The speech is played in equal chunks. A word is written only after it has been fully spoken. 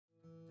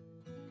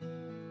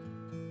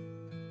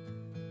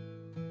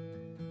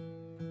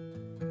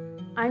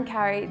I'm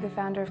Carrie, the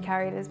founder of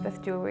Carrie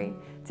Jewellery.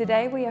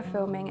 Today we are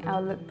filming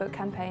our lookbook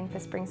campaign for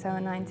Spring/Summer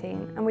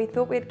 19, and we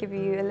thought we'd give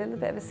you a little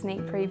bit of a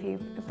sneak preview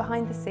of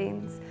behind the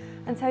scenes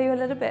and tell you a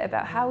little bit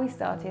about how we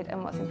started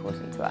and what's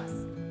important to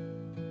us.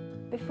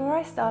 Before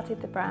I started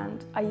the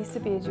brand, I used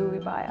to be a jewellery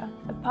buyer.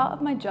 As part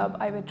of my job,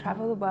 I would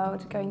travel the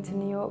world, going to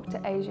New York,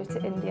 to Asia,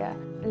 to India,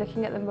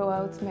 looking at the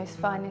world's most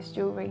finest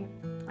jewellery.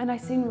 And I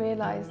soon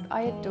realised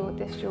I adored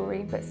this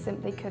jewellery but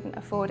simply couldn't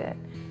afford it.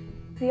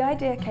 The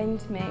idea came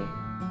to me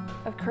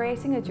of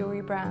creating a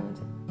jewellery brand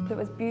that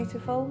was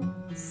beautiful,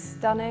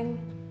 stunning,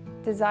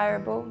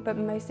 desirable, but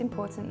most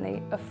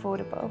importantly,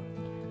 affordable.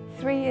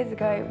 3 years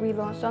ago, we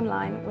launched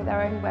online with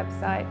our own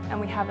website and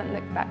we haven't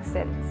looked back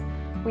since.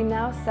 We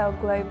now sell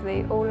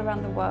globally all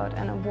around the world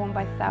and are worn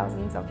by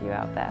thousands of you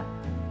out there.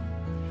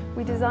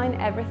 We design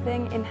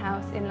everything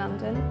in-house in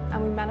London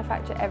and we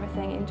manufacture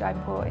everything in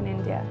Jaipur in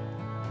India.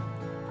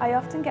 I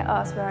often get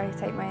asked where I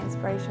take my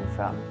inspiration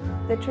from.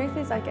 The truth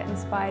is I get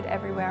inspired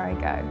everywhere I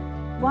go.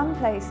 One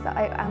place that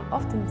I am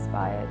often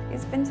inspired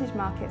is vintage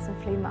markets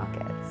and flea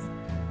markets.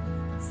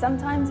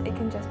 Sometimes it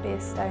can just be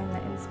a stone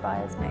that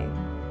inspires me.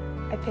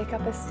 I pick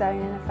up a stone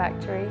in a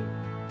factory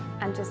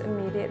and just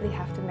immediately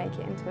have to make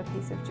it into a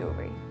piece of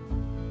jewellery.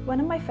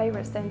 One of my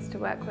favourite stones to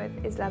work with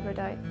is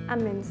labradorite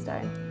and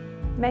moonstone,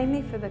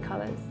 mainly for the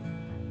colours.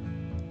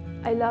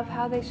 I love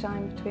how they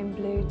shine between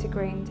blue to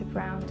green to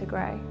brown to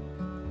grey.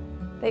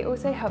 They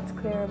also help to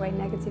clear away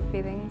negative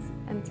feelings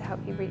and to help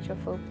you reach your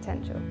full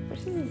potential,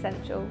 which is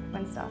essential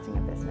when starting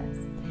a business.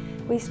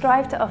 We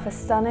strive to offer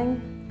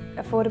stunning,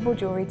 affordable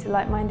jewellery to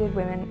like-minded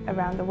women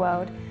around the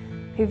world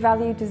who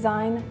value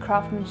design,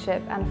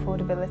 craftsmanship and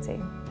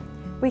affordability.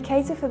 We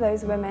cater for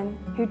those women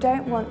who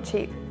don't want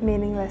cheap,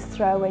 meaningless,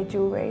 throwaway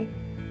jewellery.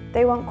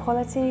 They want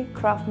quality,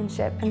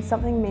 craftsmanship and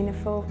something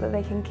meaningful that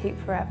they can keep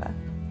forever.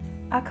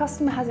 Our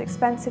customer has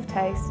expensive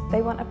taste,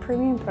 they want a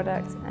premium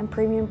product and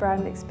premium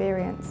brand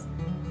experience.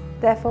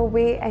 Therefore,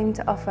 we aim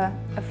to offer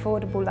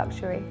affordable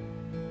luxury.